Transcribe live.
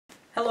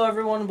Hello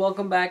everyone,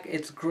 welcome back.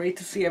 It's great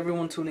to see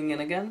everyone tuning in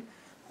again.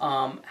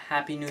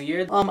 Happy New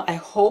Year. I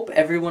hope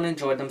everyone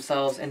enjoyed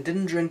themselves and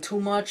didn't drink too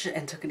much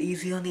and took it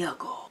easy on the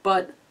alcohol.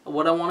 But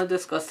what I want to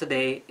discuss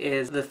today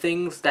is the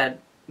things that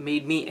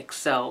made me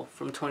excel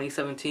from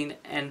 2017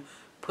 and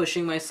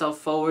pushing myself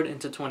forward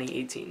into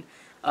 2018.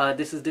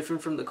 This is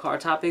different from the car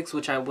topics,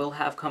 which I will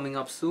have coming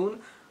up soon.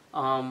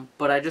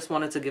 But I just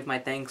wanted to give my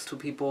thanks to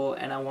people,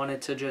 and I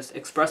wanted to just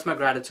express my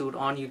gratitude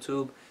on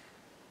YouTube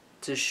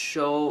to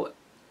show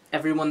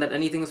everyone that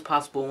anything is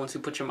possible once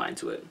you put your mind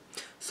to it.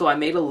 So I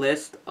made a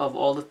list of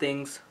all the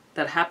things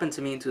that happened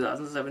to me in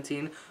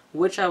 2017,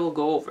 which I will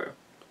go over.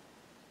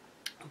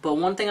 But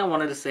one thing I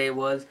wanted to say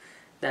was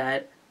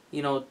that,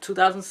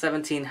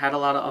 2017 had a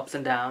lot of ups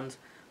and downs.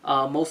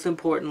 Most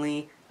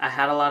importantly, I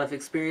had a lot of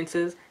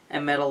experiences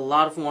and met a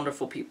lot of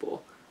wonderful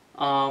people.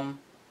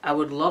 I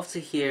would love to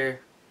hear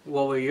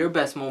what were your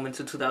best moments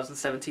in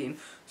 2017.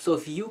 So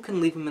if you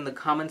can leave them in the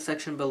comment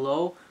section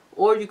below,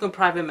 or you can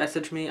private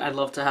message me. I'd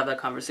love to have that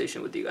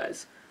conversation with you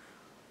guys.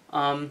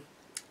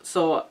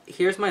 So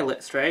here's my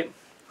list, right?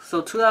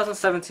 So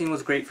 2017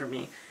 was great for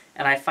me,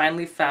 and I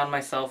finally found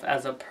myself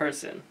as a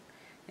person.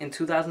 In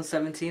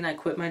 2017, I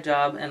quit my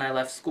job and I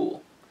left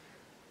school.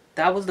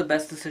 That was the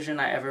best decision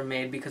I ever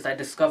made because I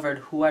discovered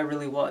who I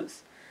really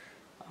was,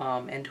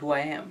 and who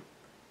I am.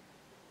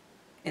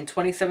 In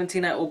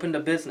 2017, I opened a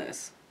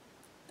business.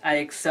 I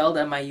excelled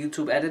at my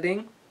YouTube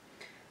editing.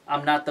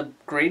 I'm not the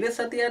greatest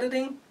at the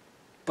editing,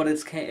 but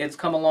it's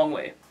come a long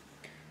way.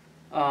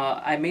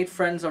 I made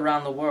friends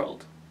around the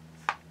world.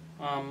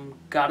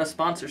 Got a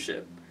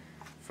sponsorship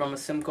from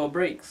Asimco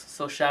Brakes.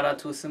 So shout out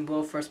to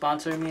Asimco for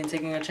sponsoring me and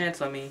taking a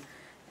chance on me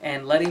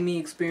and letting me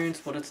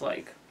experience what it's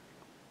like.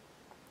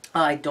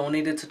 I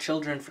donated to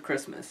children for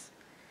Christmas.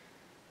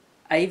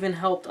 I even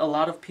helped a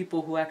lot of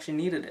people who actually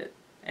needed it,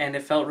 and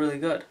it felt really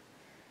good.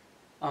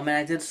 And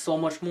I did so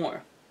much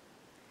more.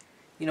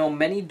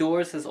 Many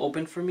doors has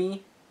opened for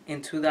me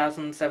in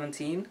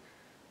 2017.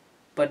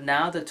 But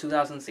now that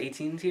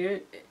 2018 is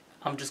here,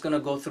 I'm just going to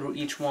go through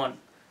each one.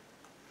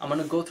 I'm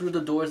going to go through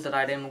the doors that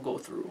I didn't go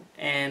through,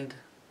 and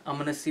I'm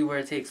going to see where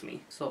it takes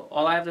me. So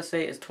all I have to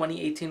say is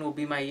 2018 will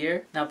be my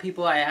year. Now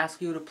people, I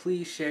ask you to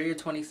please share your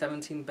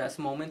 2017 best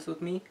moments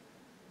with me.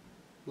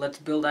 Let's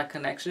build that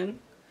connection,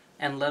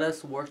 and let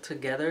us work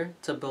together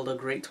to build a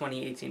great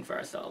 2018 for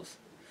ourselves.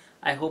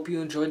 I hope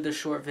you enjoyed this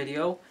short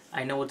video.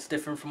 I know it's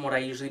different from what I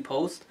usually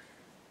post,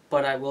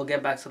 but I will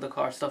get back to the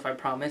car stuff, I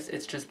promise.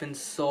 It's just been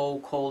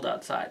so cold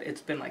outside. It's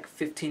been like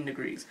 15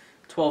 degrees,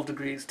 12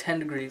 degrees, 10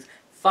 degrees,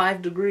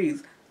 5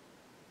 degrees.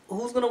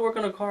 Who's going to work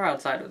on a car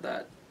outside of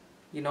that?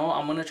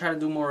 I'm going to try to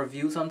do more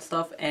reviews on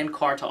stuff and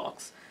car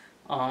talks.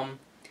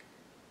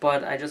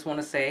 But I just want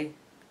to say,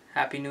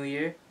 Happy New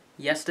Year.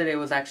 Yesterday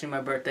was actually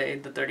my birthday,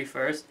 the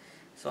 31st.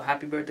 So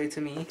happy birthday to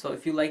me. So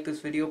if you like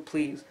this video,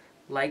 please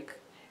like,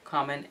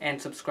 comment,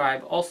 and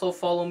subscribe. Also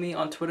follow me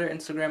on Twitter,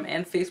 Instagram,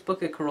 and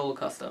Facebook at Corolla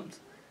Customs.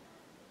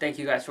 Thank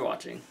you guys for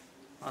watching.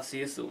 I'll see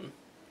you soon.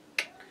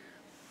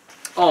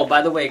 Oh,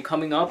 by the way,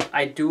 coming up,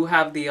 I do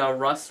have the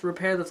rust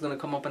repair that's going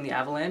to come up on the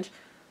Avalanche.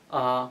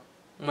 I'm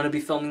going to be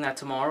filming that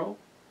tomorrow.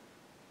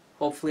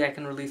 Hopefully I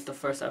can release the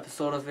first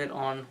episode of it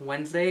on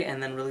Wednesday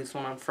and then release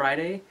one on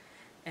Friday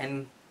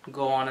and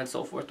go on and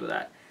so forth with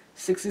that.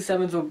 60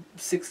 seconds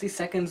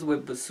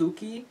with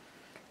Basuki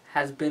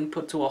has been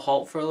put to a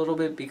halt for a little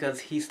bit because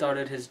he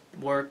started his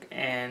work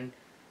and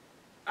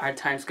our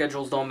time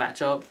schedules don't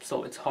match up,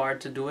 so it's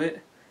hard to do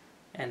it.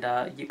 And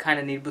you kind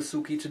of need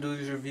Basuki to do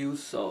these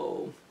reviews,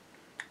 so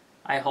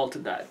I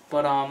halted that.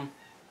 But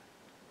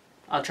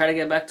I'll try to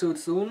get back to it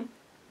soon.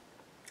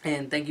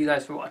 And thank you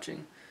guys for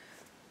watching.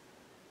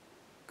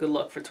 Good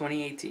luck for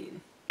 2018.